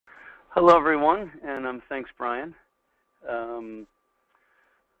Hello, everyone, and thanks, Brian. Um,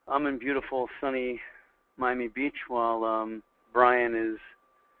 I'm in beautiful, sunny Miami Beach while Brian is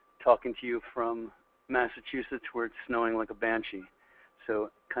talking to you from Massachusetts, where it's snowing like a banshee.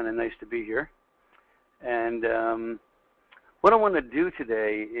 So, kind of nice to be here. And what I want to do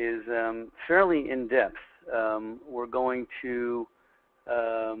today is fairly in-depth. We're going to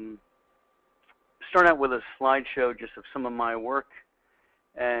start out with a slideshow just of some of my work,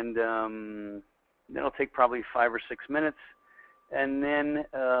 and that'll take probably 5 or 6 minutes. And then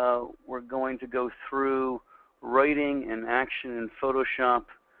we're going to go through writing and action in Photoshop,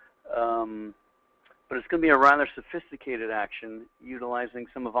 but it's going to be a rather sophisticated action utilizing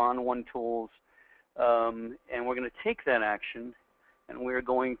some of onOne tools. And we're going to take that action and we're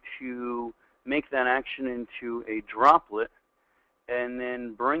going to make that action into a droplet and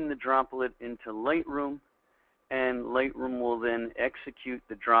then bring the droplet into Lightroom, and Lightroom will then execute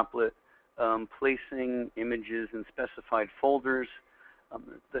the droplet, placing images in specified folders.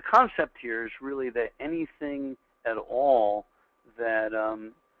 The concept here is really that anything at all that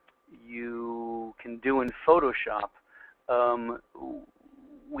you can do in Photoshop,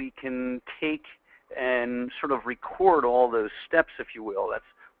 we can take and sort of record all those steps, if you will. That's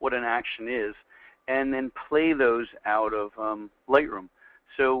what an action is, and then play those out of Lightroom.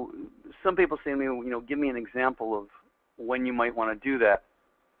 So some people say to me, give me an example of when you might want to do that.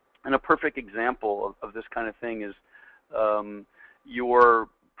 And a perfect example of this kind of thing is you're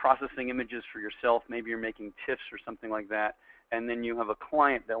processing images for yourself. Maybe you're making TIFFs or something like that, and then you have a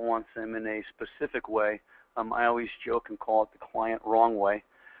client that wants them in a specific way. I always joke and call it the client wrong way.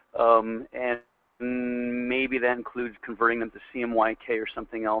 And maybe that includes converting them to CMYK or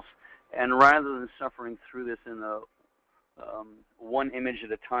something else. And rather than suffering through this in a one image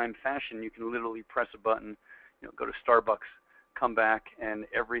at a time fashion, you can literally press a button, go to Starbucks, come back, and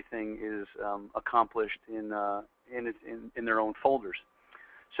everything is accomplished in their own folders.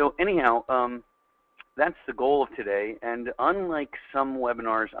 So anyhow, that's the goal of today. And unlike some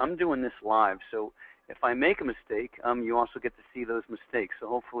webinars, I'm doing this live. So if I make a mistake, you also get to see those mistakes. So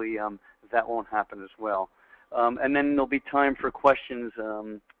hopefully that won't happen as well. And then there'll be time for questions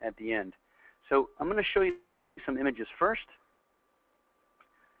at the end. So I'm going to show you some images first.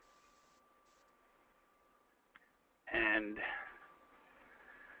 And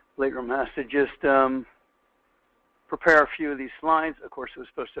Lightroom has to just prepare a few of these slides. Of course, it was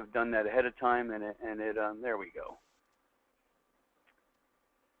supposed to have done that ahead of time, and there we go.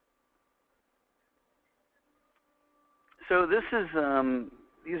 So this is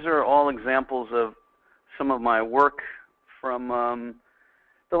these are all examples of some of my work from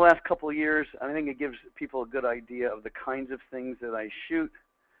the last couple of years. I think it gives people a good idea of the kinds of things that I shoot.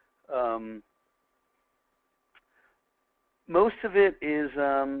 Most of it is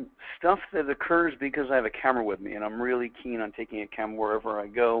stuff that occurs because I have a camera with me, and I'm really keen on taking a camera wherever I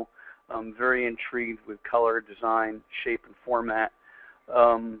go. I'm very intrigued with color, design, shape, and format.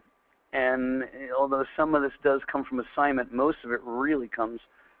 And although some of this does come from assignment, most of it really comes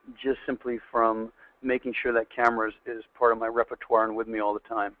just simply from making sure that camera is part of my repertoire and with me all the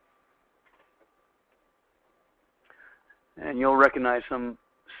time. And you'll recognize some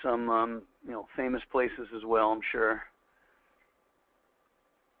famous places as well, I'm sure.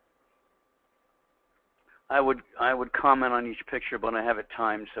 I would comment on each picture, but I have it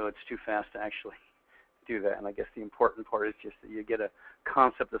timed, so it's too fast to actually do that. And I guess the important part is just that you get a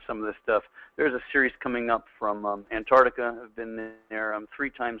concept of some of this stuff. There's a series coming up from Antarctica. I've been there 3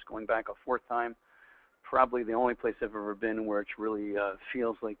 times, going back a 4th time. Probably the only place I've ever been where it really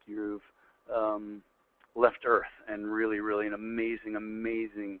feels like you've left Earth, and really, really an amazing,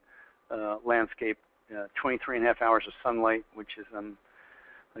 amazing landscape. 23.5 hours of sunlight, which is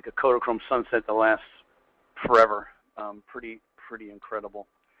like a Kodachrome sunset that lasts forever. Pretty incredible.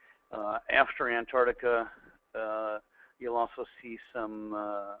 After Antarctica, you'll also see some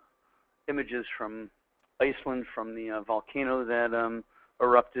images from Iceland, from the volcano that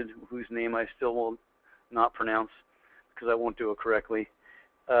erupted, whose name I still will not pronounce because I won't do it correctly.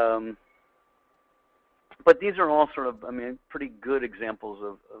 But these are all sort of, pretty good examples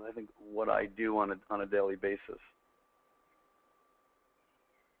of I think, what I do on a daily basis.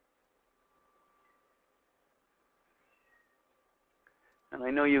 And I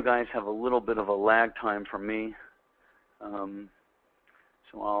know you guys have a little bit of a lag time from me,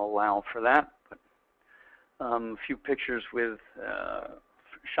 so I'll allow for that. But a few pictures with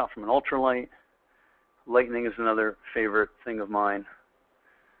shot from an ultralight. Lightning is another favorite thing of mine.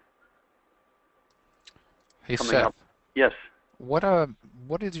 Hey, Seth. Yes. What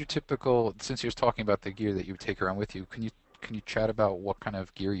is your typical, since you're talking about the gear that you take around with you, can you can you chat about what kind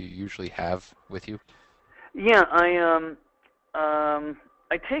of gear you usually have with you? Yeah,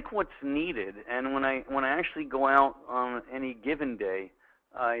 I take what's needed, and when I actually go out on any given day,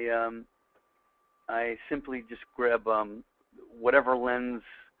 I simply just grab whatever lens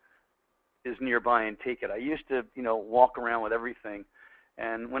is nearby and take it. I used to, walk around with everything,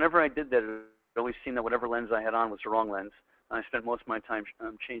 and whenever I did that, it always seemed that whatever lens I had on was the wrong lens. I spent most of my time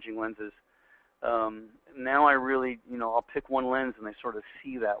changing lenses. Now I really, I'll pick one lens and I sort of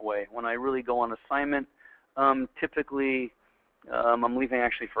see that way. When I really go on assignment, typically I'm leaving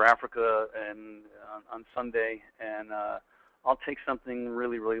actually for Africa and on Sunday, and I'll take something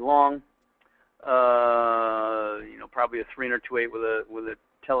really, really long. Probably a 3-2.8 with a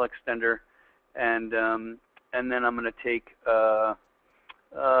teleextender, and then I'm going to take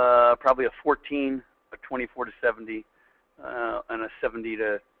probably a 14, a 24-70, and a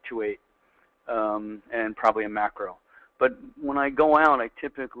 70-2.8, and probably a macro. But when I go out, I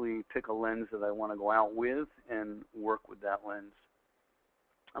typically pick a lens that I want to go out with and work with that lens.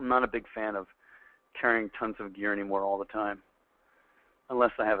 I'm not a big fan of carrying tons of gear anymore all the time,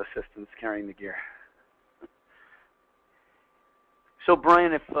 unless I have assistants carrying the gear. So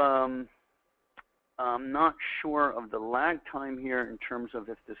Brian, if I'm not sure of the lag time here in terms of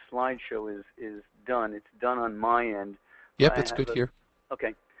if the slideshow is done. It's done on my end. Yep, it's good here.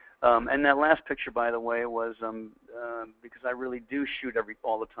 Okay. And that last picture, by the way, was because I really do shoot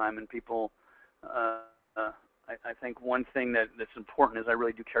all the time, and people, I think one thing that's important is I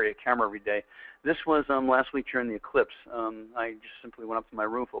really do carry a camera every day. This was last week during the eclipse. I just simply went up to my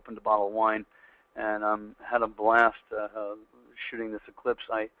roof, opened a bottle of wine, and had a blast shooting this eclipse.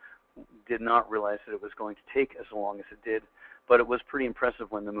 I did not realize that it was going to take as long as it did, but it was pretty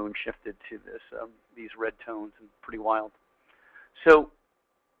impressive when the moon shifted to these red tones, and pretty wild. So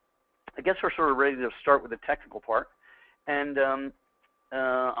I guess we're sort of ready to start with the technical part, and I'm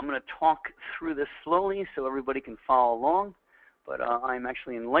going to talk through this slowly so everybody can follow along, but I'm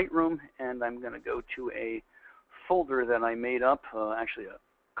actually in Lightroom, and I'm going to go to a folder that I made up, actually a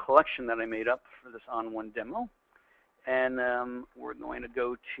collection that I made up for this onOne demo, and we're going to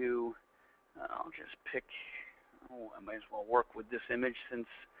go to, I'll just pick, I might as well work with this image since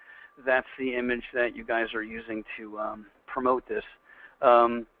that's the image that you guys are using to promote this.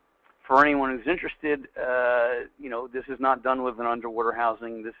 For anyone who's interested, this is not done with an underwater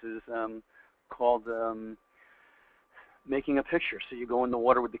housing. This is called making a picture. So you go in the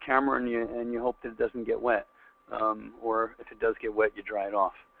water with the camera and you hope that it doesn't get wet, or if it does get wet, you dry it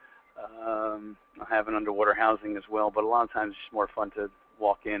off. I have an underwater housing as well, but a lot of times it's just more fun to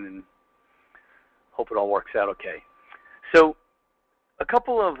walk in and hope it all works out okay. So a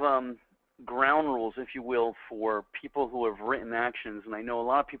couple of ground rules, if you will, for people who have written actions, and I know a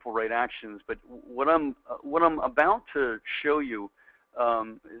lot of people write actions, but what I'm about to show you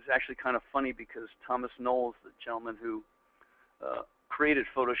is actually kind of funny, because Thomas Knowles, the gentleman who created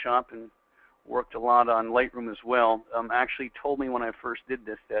Photoshop and worked a lot on Lightroom as well, actually told me when I first did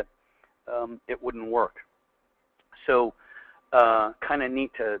this that it wouldn't work. So kind of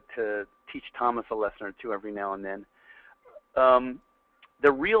neat to teach Thomas a lesson or two every now and then.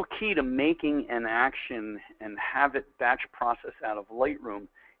 The real key to making an action and have it batch process out of Lightroom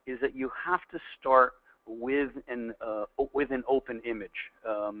is that you have to start with an open image.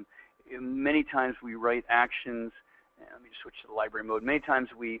 Many times we write actions, let me switch to the library mode. Many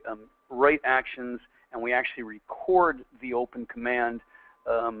times we write actions and we actually record the open command,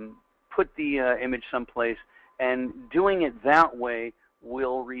 put the image someplace, and doing it that way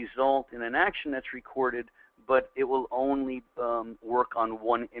will result in an action that's recorded, but it will only work on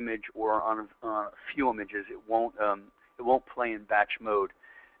one image or on a few images. It won't play in batch mode.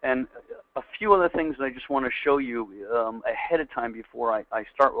 And a few other things that I just want to show you ahead of time before I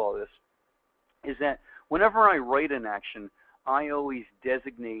start with all this is that whenever I write an action, I always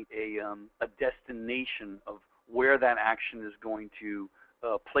designate a destination of where that action is going to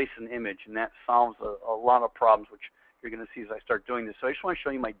place an image, and that solves a lot of problems, which you're going to see as I start doing this. So I just want to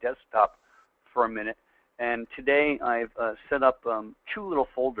show you my desktop for a minute. And today I've set up two little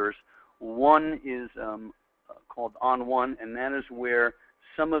folders. One is called onOne, and that is where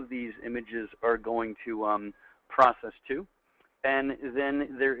some of these images are going to process to. And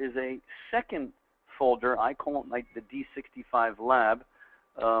then there is a second folder. I call it the D65 Lab.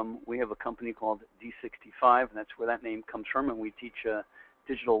 We have a company called D65, and that's where that name comes from, and we teach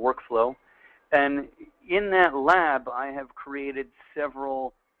digital workflow. And in that lab, I have created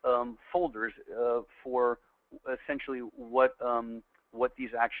several folders for essentially what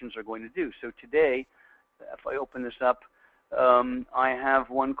these actions are going to do. So today, if I open this up, I have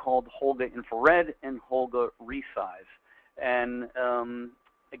one called Holga Infrared and Holga Resize. And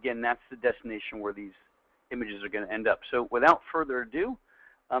again, that's the destination where these images are going to end up. So without further ado,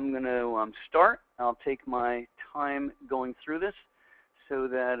 I'm going to start. I'll take my time going through this so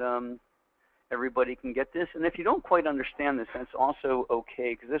that everybody can get this. And if you don't quite understand this, that's also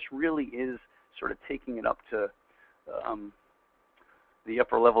okay, because this really is sort of taking it up to the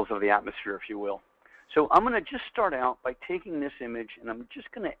upper levels of the atmosphere, if you will. So I'm going to just start out by taking this image, and I'm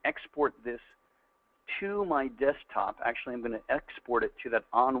just going to export this to my desktop. Actually, I'm going to export it to that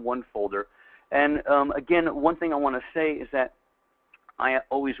onOne folder. And again, one thing I want to say is that I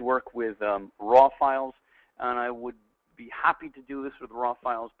always work with raw files, and I would be happy to do this with raw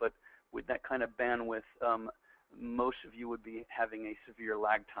files, but with that kind of bandwidth, most of you would be having a severe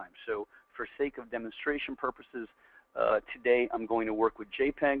lag time. So for sake of demonstration purposes, today I'm going to work with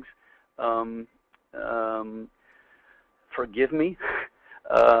JPEGs. Forgive me,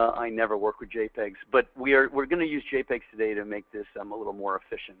 I never work with JPEGs, but we're going to use JPEGs today to make this a little more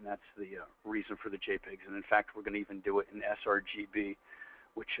efficient. And that's the reason for the JPEGs. And in fact, we're going to even do it in sRGB,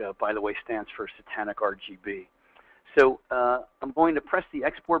 which by the way stands for Satanic RGB. So I'm going to press the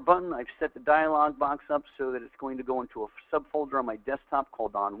export button. I've set the dialog box up so that it's going to go into a subfolder on my desktop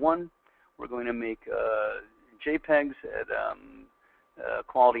called onOne. We're going to make JPEGs at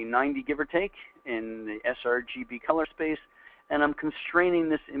quality 90, give or take, in the sRGB color space. And I'm constraining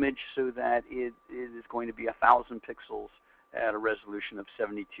this image so that it is going to be 1,000 pixels at a resolution of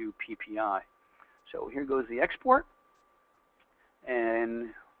 72 ppi. So here goes the export.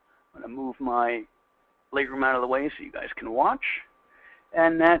 And I'm going to move my Lightroom out of the way so you guys can watch.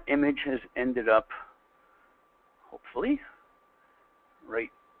 And that image has ended up, hopefully,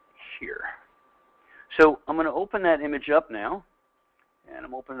 right here. So I'm going to open that image up now. And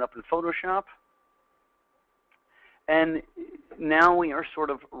I'm opening it up in Photoshop. And now we are sort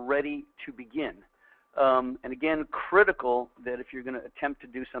of ready to begin. And again, critical that if you're going to attempt to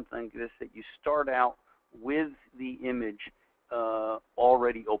do something like this, that you start out with the image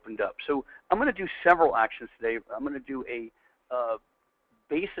already opened up. So I'm going to do several actions today. I'm going to do a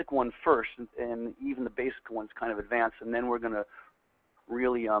basic one first, and even the basic one's kind of advanced, and then we're going to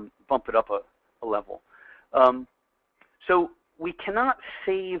really bump it up a level. So we cannot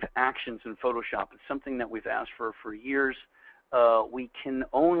save actions in Photoshop. It's something that we've asked for years. We can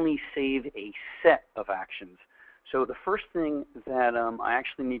only save a set of actions. So the first thing that I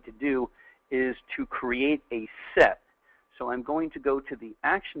actually need to do is to create a set. So I'm going to go to the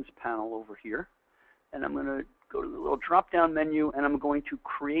Actions panel over here, and I'm going to go to the little drop-down menu, and I'm going to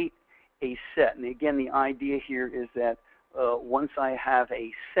create a set. And again, the idea here is that once I have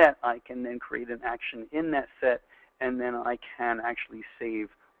a set, I can then create an action in that set, and then I can actually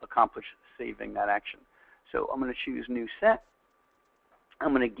accomplish saving that action. So I'm going to choose New Set.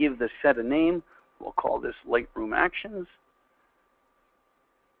 I'm going to give the set a name. We'll call this Lightroom Actions.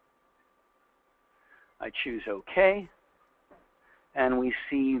 I choose OK. And we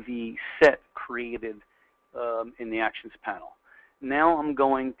see the set created in the Actions panel. Now I'm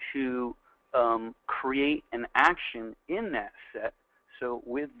going to create an action in that set. So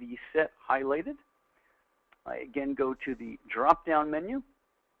with the set highlighted, I again go to the drop-down menu,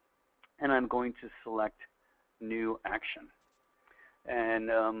 and I'm going to select New Action. And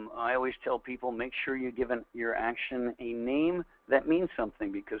I always tell people, make sure you give your action a name that means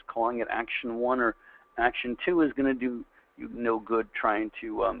something, because calling it Action 1 or Action 2 is going to do you no good trying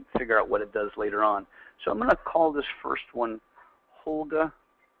to figure out what it does later on. So I'm going to call this first one Holga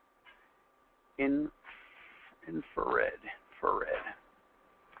Infrared.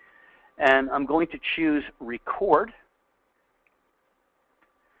 And I'm going to choose Record.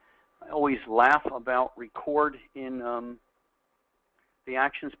 I always laugh about Record in the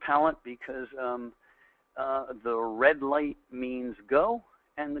Actions palette because the red light means go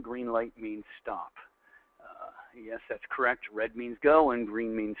and the green light means stop. Yes, that's correct. Red means go and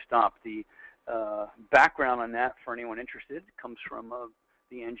green means stop. The background on that, for anyone interested, comes from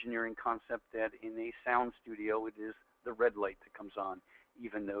the engineering concept that in a sound studio it is the red light that comes on,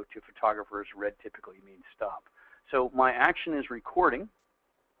 even though to photographers red typically means stop. So my action is recording.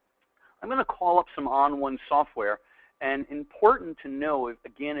 I'm going to call up some onOne software. And important to know,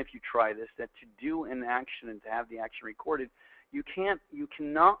 again, if you try this, that to do an action and to have the action recorded, you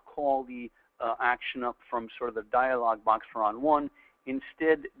cannot call the action up from sort of the dialog box for onOne.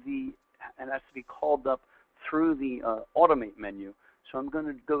 Instead, it has to be called up through the Automate menu. So I'm going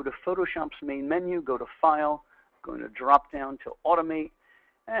to go to Photoshop's main menu, go to File, I'm going to drop down to Automate,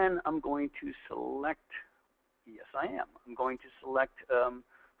 and I'm going to select, yes I am, I'm going to select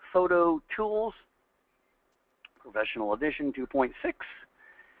Photo Tools, Professional Edition 2.6,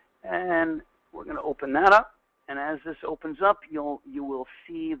 and we're going to open that up. And as this opens up, you will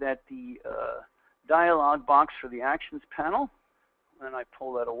see that the dialog box for the Actions panel, and I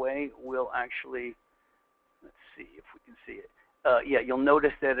pull that away, will actually, let's see if we can see it. Yeah, you'll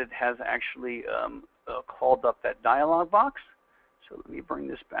notice that it has actually called up that dialog box. So let me bring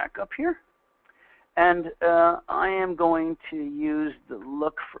this back up here. And I am going to use the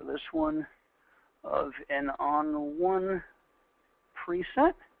look for this one of an onOne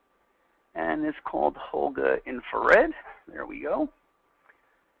preset. And it's called Holga Infrared. There we go.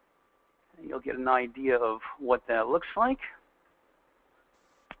 And you'll get an idea of what that looks like.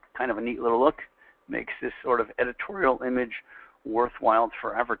 Kind of a neat little look. Makes this sort of editorial image worthwhile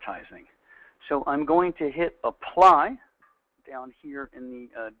for advertising. So I'm going to hit Apply down here in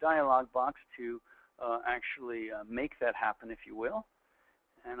the dialog box to actually make that happen, if you will.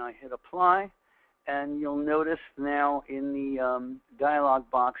 And I hit Apply. And you'll notice now in the dialog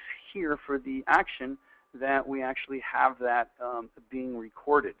box here for the action that we actually have that being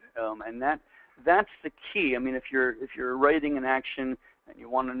recorded, and that's the key. I mean, if you're writing an action and you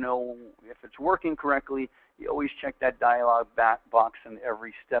want to know if it's working correctly, you always check that dialog box, and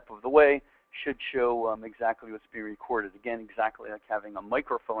every step of the way should show exactly what's being recorded. Again, exactly like having a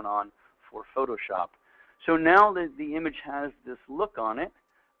microphone on for Photoshop. So now that the image has this look on it.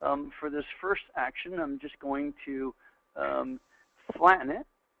 For this first action, I'm just going to flatten it,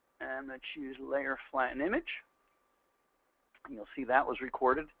 and I'm going to choose Layer Flatten Image. And you'll see that was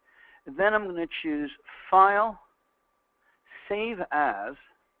recorded. And then I'm going to choose File, Save As,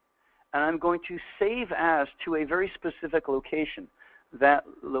 and I'm going to save as to a very specific location. That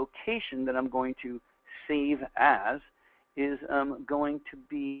location that I'm going to save as is going to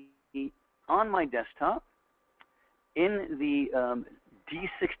be on my desktop in the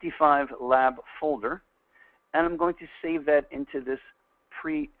D65 lab folder, and I'm going to save that into this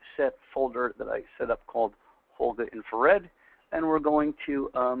preset folder that I set up called Holga Infrared, and we're going to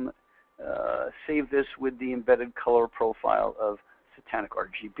save this with the embedded color profile of Satanic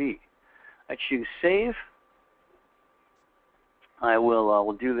RGB. I choose Save. I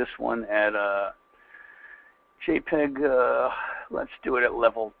will do this one at JPEG, let's do it at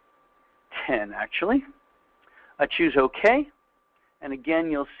level 10 actually. I choose OK. And again,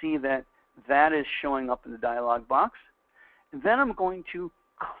 you'll see that that is showing up in the dialog box. And then I'm going to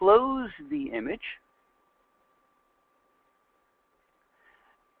close the image.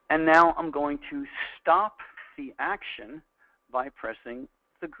 And now I'm going to stop the action by pressing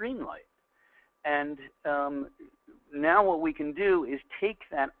the green light. And now what we can do is take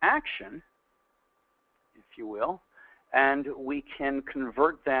that action, if you will, and we can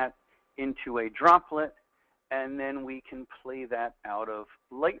convert that into a droplet, and then we can play that out of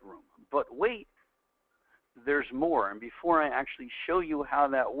Lightroom. But wait, there's more. And before I actually show you how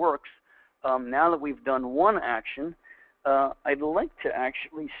that works, now that we've done one action, I'd like to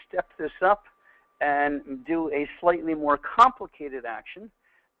actually step this up and do a slightly more complicated action,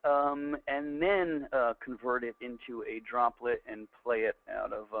 and then convert it into a droplet and play it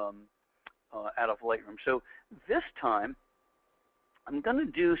out of Lightroom. So this time, I'm going to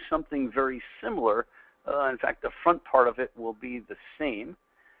do something very similar. In fact, the front part of it will be the same.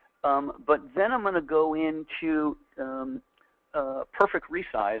 But then I'm going to go into perfect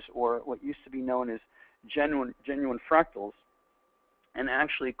resize, or what used to be known as genuine fractals, and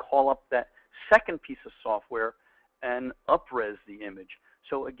actually call up that second piece of software and up-res the image.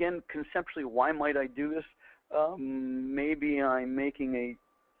 So again, conceptually, why might I do this? Maybe I'm making a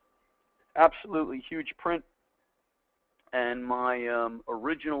absolutely huge print, and my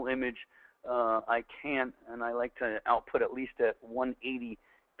original image I can't, and I like to output at least at 180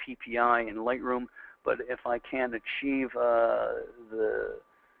 ppi in Lightroom. But if I can achieve the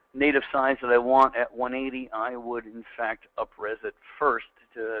native size that I want at 180, I would in fact up-res it first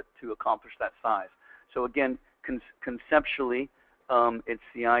to accomplish that size. So again, conceptually, it's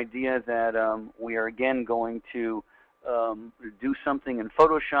the idea that we are again going to do something in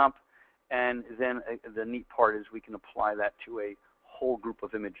Photoshop, and then the neat part is we can apply that to a whole group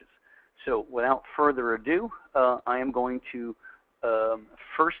of images. So without further ado, I am going to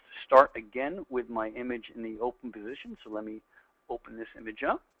first start again with my image in the open position. So let me open this image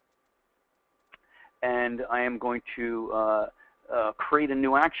up. And I am going to create a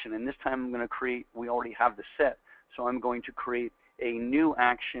new action. And this time I'm going to create, we already have the set, so I'm going to create a new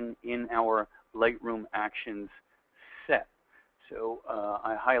action in our Lightroom Actions set. So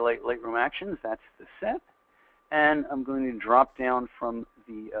I highlight Lightroom Actions, that's the set. And I'm going to drop down from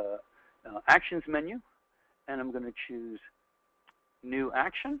the Actions menu, and I'm going to choose New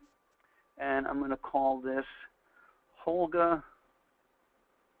Action. And I'm going to call this Holga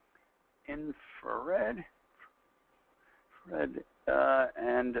Infrared. red,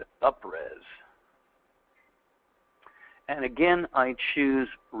 and upres. And again, I choose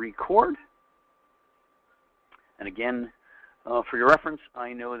record. And again, for your reference,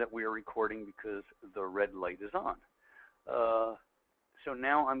 I know that we are recording because the red light is on. So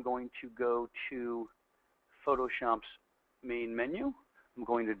now I'm going to go to Photoshop's main menu. I'm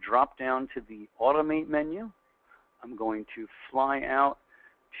going to drop down to the Automate menu. I'm going to fly out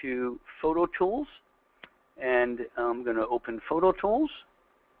to Photo Tools, and I'm going to open Photo Tools.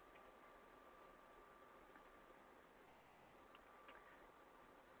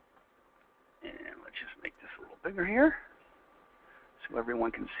 And let's just make this a little bigger here so everyone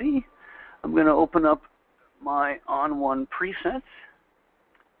can see. I'm going to open up my onOne presets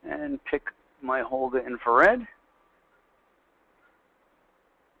and pick my Holga infrared,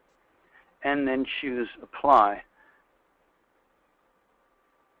 and then choose Apply.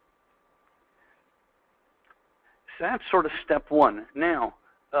 So that's sort of step one. Now,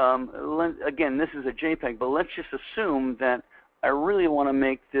 again, this is a JPEG, but let's just assume that I really want to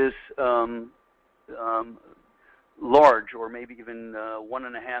make this large, or maybe even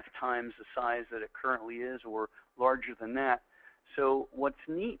 1.5 times the size that it currently is, or larger than that. So what's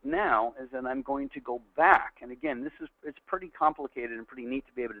neat now is that I'm going to go back, and again, it's pretty complicated and pretty neat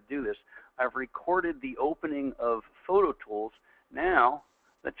to be able to do this. I've recorded the opening of Photo Tools. Now,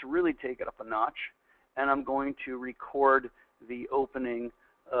 let's really take it up a notch, and I'm going to record the opening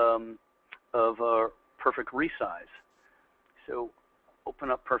of Perfect Resize. So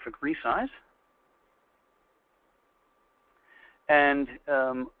open up Perfect Resize. And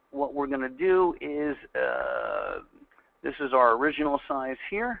what we're going to do is, this is our original size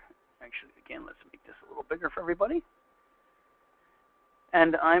here. Actually, again, let's make this a little bigger for everybody.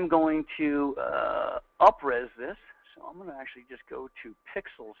 And I'm going to up-res this. So I'm going to actually just go to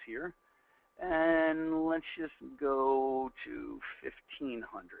pixels here. And let's just go to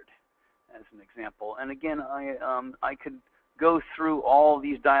 1500 as an example. And again, I could go through all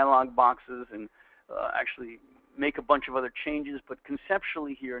these dialog boxes and actually make a bunch of other changes, but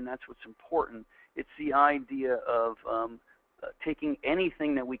conceptually here, and that's what's important, it's the idea of taking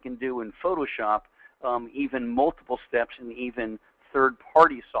anything that we can do in Photoshop, even multiple steps in even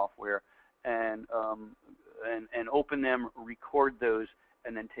third-party software, and open them, record those,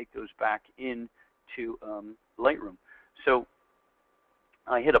 and then take those back into Lightroom. So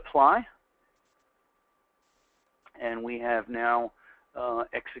I hit Apply, and we have now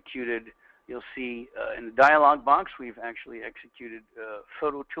executed. You'll see in the dialog box, we've actually executed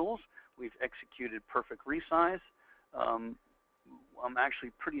Photo Tools. We've executed Perfect Resize. I'm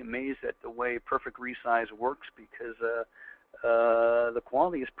actually pretty amazed at the way Perfect Resize works, because the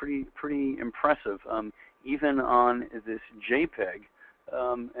quality is pretty impressive. Even on this JPEG,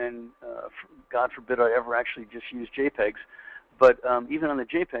 and God forbid I ever actually just use JPEGs, but even on the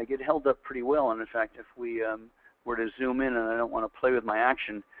JPEG, it held up pretty well. And in fact, if we were to zoom in, and I don't want to play with my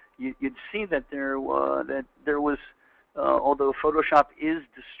action, you'd see that there was, although Photoshop is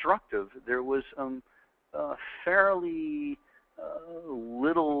destructive, there was fairly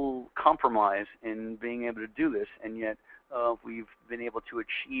little compromise in being able to do this, and yet we've been able to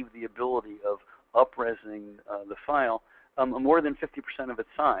achieve the ability of up-resing the file more than 50% of its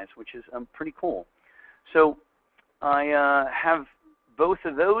size, which is pretty cool. So I have both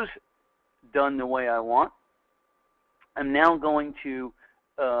of those done the way I want. I'm now going to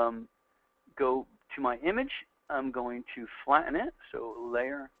go to my image. I'm going to flatten it, so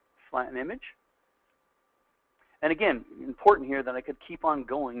Layer, Flatten Image. And again, important here that I could keep on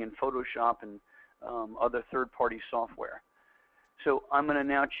going in Photoshop and other third-party software. So I'm going to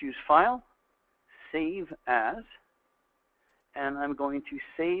now choose File, Save As, and I'm going to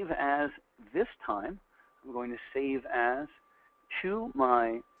save as this time. I'm going to save as to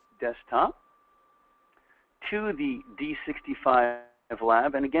my desktop, to the D65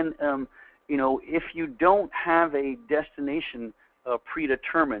 lab. And again, you know, if you don't have a destination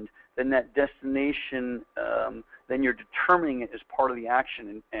predetermined, then that destination, then you're determining it as part of the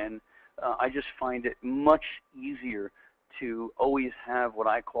action. And I just find it much easier to always have what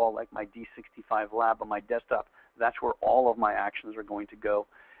I call like my D65 lab on my desktop. That's where all of my actions are going to go.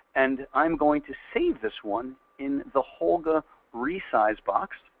 And I'm going to save this one in the Holga Resize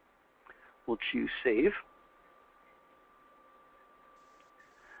box. We'll choose Save.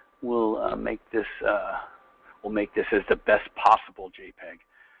 We'll make this as the best possible JPEG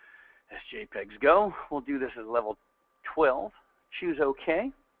as JPEGs go. We'll do this as level 12. Choose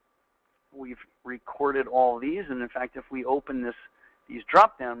OK. We've recorded all these, and in fact, if we open these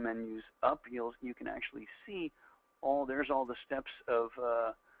drop-down menus up, you can actually see there's all the steps of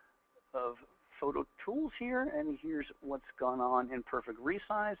photo tools here, and here's what's gone on in perfect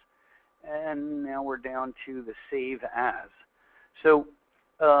resize. And now we're down to the save as. So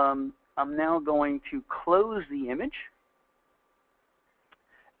I'm now going to close the image,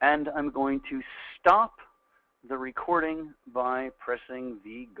 and I'm going to stop the recording by pressing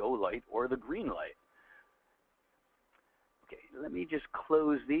the go light or the green light. Okay, let me just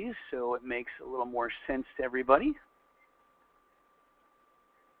close these so it makes a little more sense to everybody.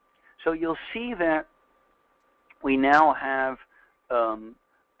 So you'll see that we now have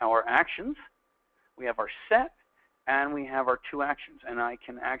our actions, we have our set, and we have our two actions. And I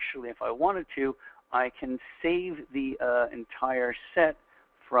can actually, if I wanted to, I can save the entire set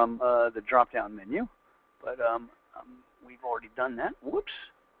from the drop-down menu. But we've already done that. Whoops,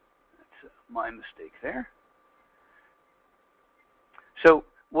 that's my mistake there. So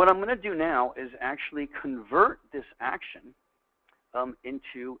what I'm going to do now is actually convert this action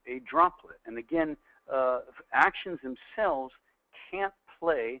into a droplet. And again, actions themselves can't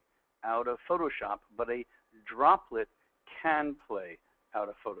play out of Photoshop, but a droplet can play out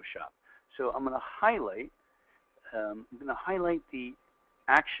of Photoshop. So I'm going to highlight. The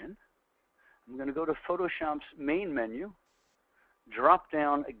action. I'm going to go to Photoshop's main menu, drop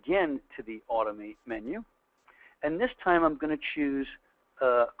down again to the Automate menu, and this time I'm going to choose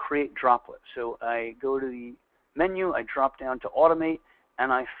Create Droplet. So I go to the menu, I drop down to Automate,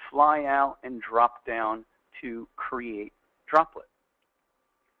 and I fly out and drop down to Create Droplet.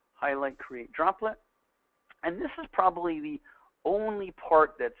 Highlight Create Droplet. And this is probably the only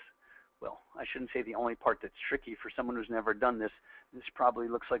part that's, well, I shouldn't say the only part that's tricky for someone who's never done this. This probably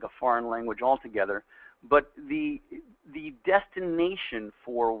looks like a foreign language altogether. But the destination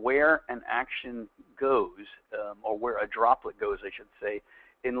for where an action goes, or where a droplet goes, I should say,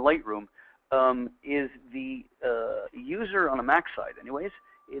 in Lightroom, is the user, on a Mac side anyways,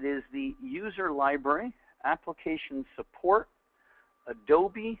 it is the user library, application support,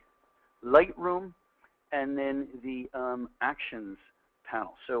 Adobe, Lightroom, and then the actions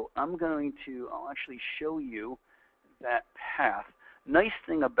panel. So I'll actually show you that path. Nice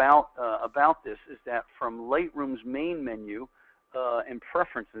thing about this is that from Lightroom's main menu and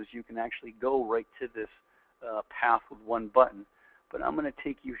preferences, you can actually go right to this path with one button. But I'm going to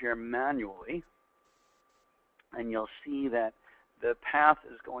take you here manually, and you'll see that the path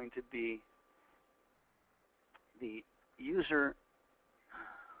is going to be the user,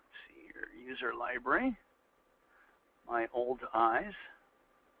 let's see here, user library, my old eyes.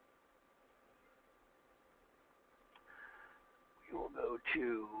 We will go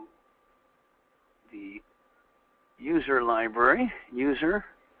to the user library,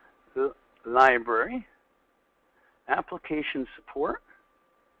 application support,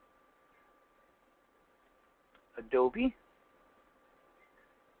 Adobe,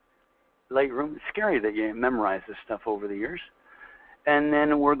 Lightroom. It's scary that you memorize this stuff over the years. And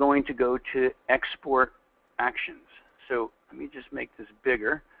then we're going to go to export actions. So let me just make this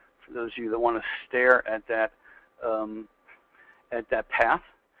bigger for those of you that want to stare at that path.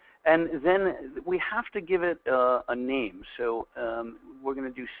 And then we have to give it a name. So we're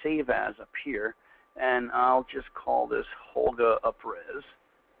going to do Save As up here. And I'll just call this Holga Upres.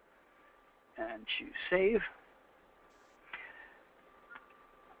 And choose Save.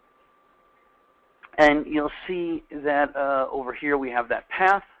 And you'll see that over here we have that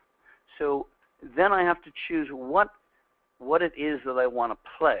path. So then I have to choose what it is that I want to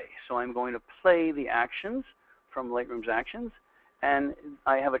play. So I'm going to play the actions from Lightroom's actions. And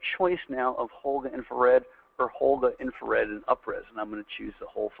I have a choice now of Holga Infrared or Holga Infrared and Upres. And I'm going to choose the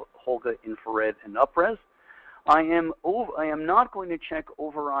Holga Infrared and Upres. I am not going to check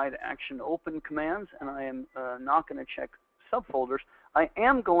Override Action Open commands, and I am not going to check subfolders. I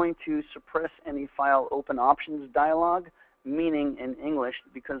am going to suppress any file open options dialog, meaning in English,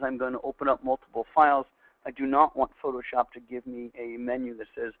 because I'm going to open up multiple files. I do not want Photoshop to give me a menu that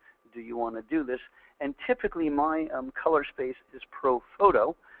says, do you want to do this? And typically my color space is Pro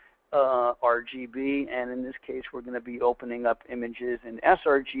Photo, RGB, and in this case we're going to be opening up images in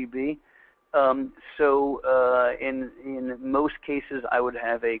sRGB. In most cases I would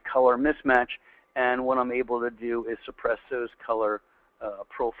have a color mismatch, and what I'm able to do is suppress those color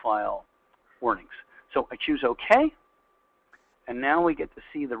profile warnings. So I choose OK, and now we get to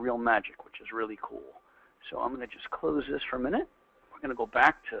see the real magic, which is really cool. So I'm going to just close this for a minute. We're going to go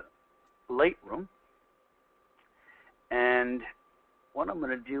back to Lightroom, and what I'm going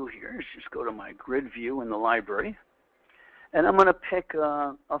to do here is just go to my grid view in the library, and I'm going to pick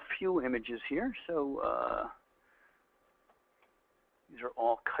a few images here. So these are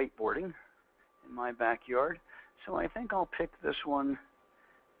all kiteboarding in my backyard. So I think I'll pick this one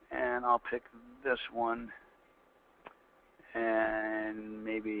and I'll pick this one, and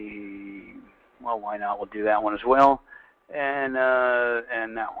maybe, well, why not? We'll do that one as well, and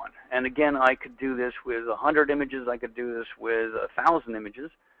that one. And again, I could do this with 100 images. I could do this with 1,000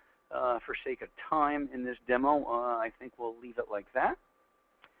 images. For sake of time in this demo, I think we'll leave it like that.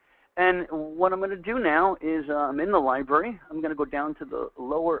 And what I'm going to do now is I'm in the library. I'm going to go down to the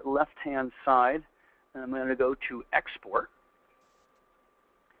lower left-hand side, and I'm going to go to Export.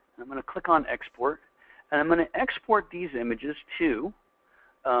 I'm going to click on Export, and I'm going to export these images to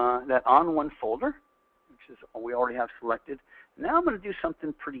that onOne folder, which is we already have selected. Now I'm going to do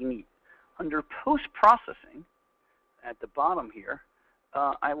something pretty neat. Under Post-Processing, at the bottom here,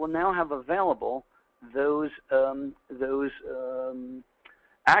 I will now have available those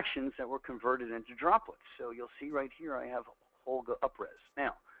actions that were converted into droplets. So you'll see right here I have Holga UpRes.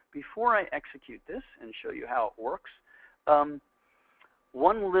 Now, before I execute this and show you how it works,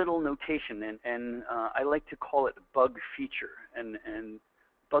 one little notation, and I like to call it bug feature. And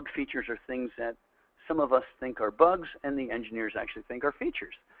bug features are things that some of us think are bugs and the engineers actually think are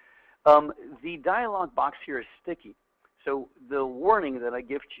features. The dialog box here is sticky. So the warning that I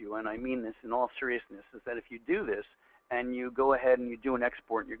give to you, and I mean this in all seriousness, is that if you do this and you go ahead and you do an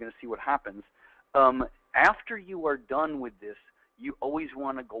export, you're going to see what happens. After you are done with this, you always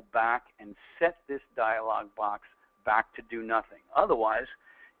want to go back and set this dialog box back to do nothing. Otherwise,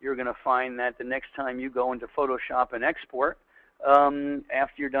 you're going to find that the next time you go into Photoshop and export,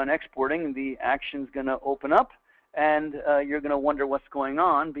 after you're done exporting, the action's going to open up, and you're going to wonder what's going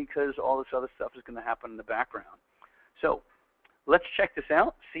on because all this other stuff is going to happen in the background. So let's check this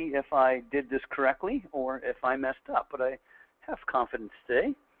out, see if I did this correctly or if I messed up, but I have confidence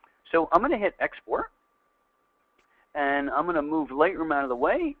today. So I'm going to hit Export, and I'm going to move Lightroom out of the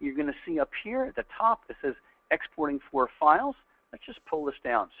way. You're going to see up here at the top it says Exporting 4 files. Let's just pull this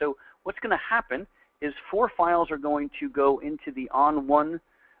down. So what's going to happen is 4 files are going to go into the onOne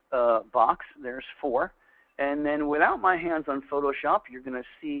box. There's 4. And then without my hands on Photoshop, you're going to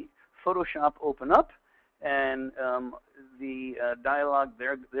see Photoshop open up. And the dialog,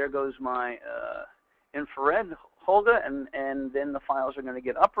 there goes my infrared Holga, and then the files are going to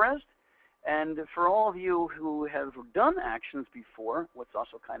get upresed. And for all of you who have done actions before, what's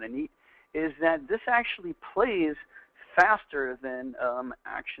also kind of neat is that this actually plays faster than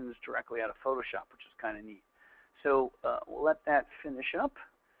actions directly out of Photoshop, which is kind of neat. So we'll let that finish up.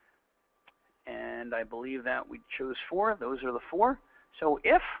 And I believe that we chose 4. Those are the 4. So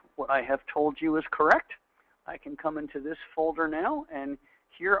if what I have told you is correct, I can come into this folder now, and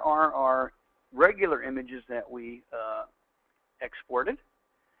here are our regular images that we exported.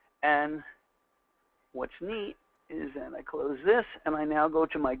 And what's neat is that I close this, and I now go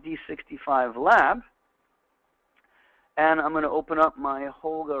to my D65 lab, and I'm going to open up my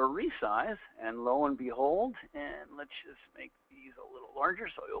Holga resize, and lo and behold, and let's just make these a little larger,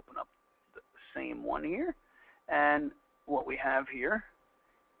 so I open up the same one here, and what we have here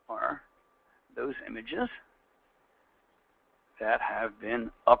are those images that have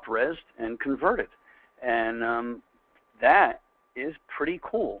been upresed and converted. And that is pretty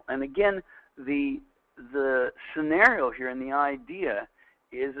cool. And again, the scenario here and the idea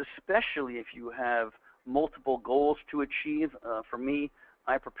is especially if you have multiple goals to achieve. For me,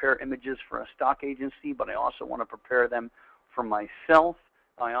 I prepare images for a stock agency, but I also want to prepare them for myself.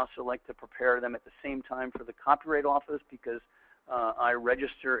 I also like to prepare them at the same time for the Copyright Office because I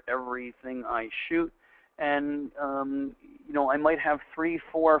register everything I shoot. And you know, I might have 3,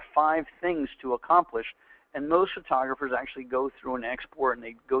 4, 5 things to accomplish, and most photographers actually go through an export and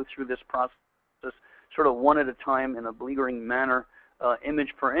they go through this process sort of one at a time in a beleaguering manner,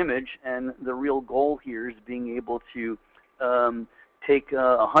 image per image. And the real goal here is being able to take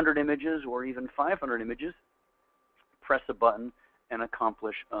 100 images or even 500 images, press a button, and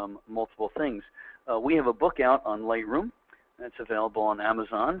accomplish multiple things. We have a book out on Lightroom that's available on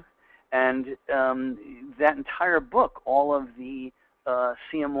Amazon. And that entire book, all of the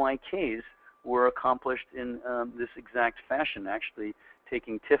CMYKs were accomplished in this exact fashion, actually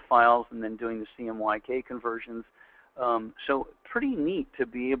taking TIFF files and then doing the CMYK conversions. So pretty neat to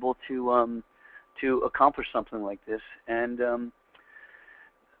be able to accomplish something like this. And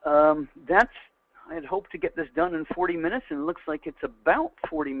I'd hoped to get this done in 40 minutes, and it looks like it's about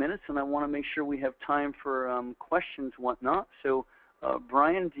 40 minutes, and I want to make sure we have time for questions and whatnot. So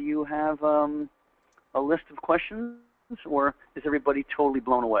Brian, do you have a list of questions, or is everybody totally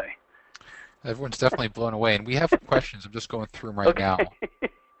blown away? Everyone's definitely blown away, and we have questions. I'm just going through them right now.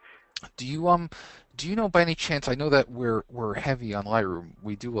 Do you know by any chance? I know that we're heavy on Lightroom.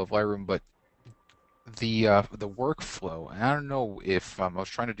 We do love Lightroom, but the workflow, and I don't know if I was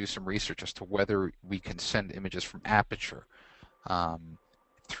trying to do some research as to whether we can send images from Aperture um,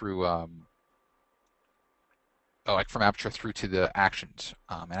 through like from Aperture through to the actions,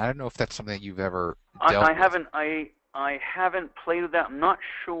 and I don't know if that's something that you've ever dealt I with. haven't I haven't played with that. I'm not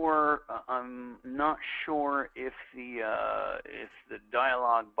sure if the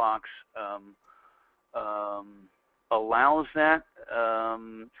dialog box um, allows that.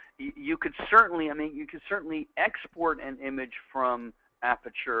 You could certainly, you could certainly export an image from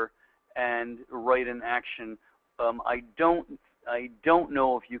Aperture and write an action. I don't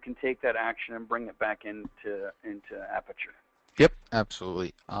know if you can take that action and bring it back into Aperture. Yep,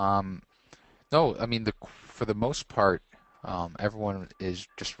 absolutely. No, I mean for the most part, everyone is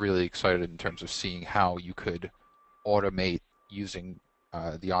just really excited in terms of seeing how you could automate using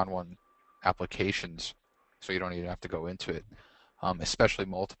the onOne applications, so you don't even have to go into it, especially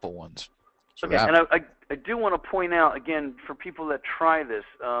multiple ones. So Okay, that, and I do want to point out again for people that try this,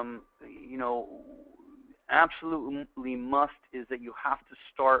 you know, absolutely must is that you have to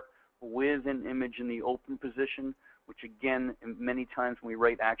start with an image in the open position, which again, many times when we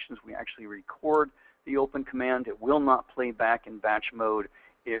write actions, we actually record the open command. It will not play back in batch mode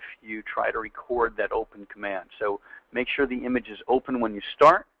if you try to record that open command. So make sure the image is open when you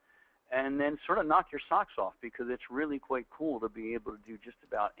start, and then sort of knock your socks off, because it's really quite cool to be able to do just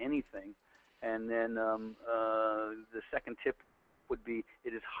about anything. And then the second tip would be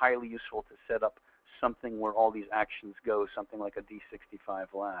it is highly useful to set up something where all these actions go, something like a D65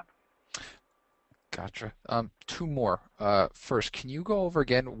 lab. gotcha. Two more. First, can you go over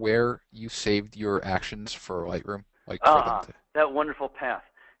again where you saved your actions for Lightroom, like for them Ah, to? that wonderful path.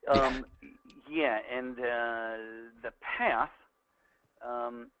 Yeah. Um, yeah, and the path,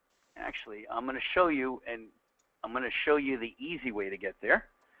 actually, I'm going to show you, and I'm going to show you the easy way to get there.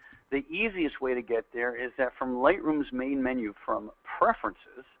 The easiest way to get there is that from Lightroom's main menu, from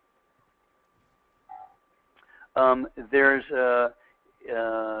Preferences, there's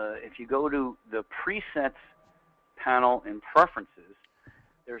if you go to the Presets panel in Preferences,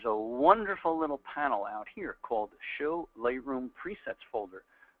 there's a wonderful little panel out here called Show Lightroom Presets folder.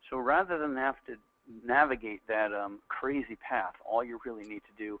 So rather than have to navigate that crazy path, all you really need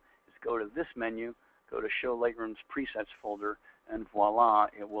to do is go to this menu, go to Show Lightroom's Presets folder, and voila,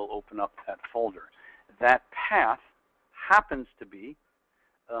 it will open up that folder. That path happens to be,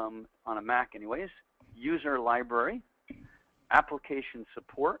 on a Mac anyways, User Library, Application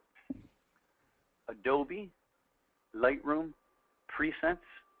Support, Adobe, Lightroom, Presets,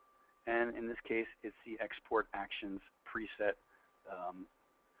 and in this case, it's the Export Actions preset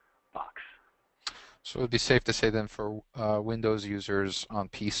box. So it would be safe to say then for Windows users on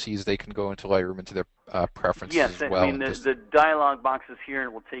PCs, they can go into Lightroom into their preferences Yes, as I well mean, and just the dialog box is here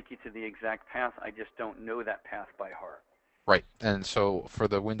and will take you to the exact path. I just don't know that path by heart. right. And so for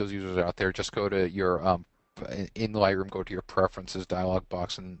the Windows users out there, just go to your in Lightroom, go to your preferences dialog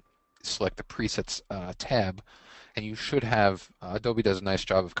box and select the presets tab, and you should have Adobe does a nice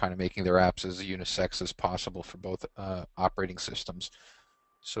job of kind of making their apps as unisex as possible for both operating systems.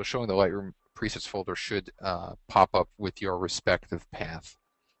 So showing the Lightroom presets folder should pop up with your respective path.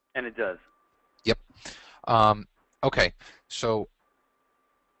 And it does. Yep. Um, okay. So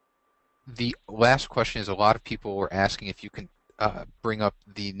the last question is a lot of people were asking if you can bring up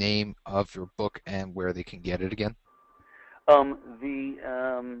the name of your book and where they can get it again. Let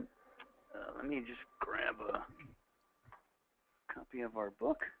me just grab a copy of our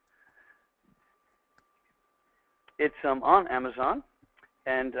book. It's on Amazon,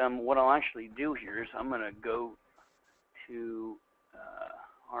 and what I'll actually do here is I'm going to go to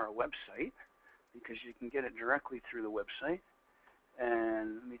our website, because you can get it directly through the website.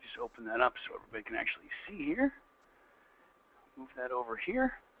 And let me just open that up so everybody can actually see here. Move that over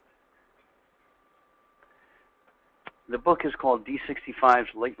here. The book is called D65's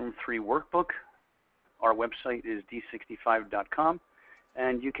Lightroom 3 Workbook. Our website is d65.com,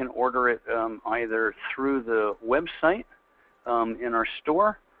 and you can order it either through the website in our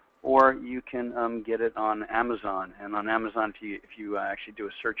store, or you can get it on Amazon. And on Amazon, if you actually do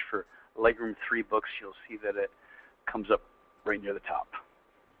a search for Lightroom 3 books, you'll see that it comes up right near the top.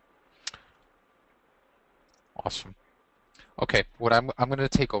 Awesome. Okay, what I'm going to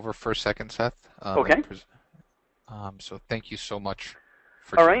take over for a second, Seth. Okay. So thank you so much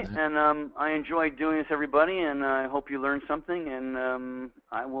for All doing right, that. and I enjoyed doing this, everybody, and I hope you learned something, and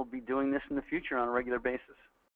I will be doing this in the future on a regular basis.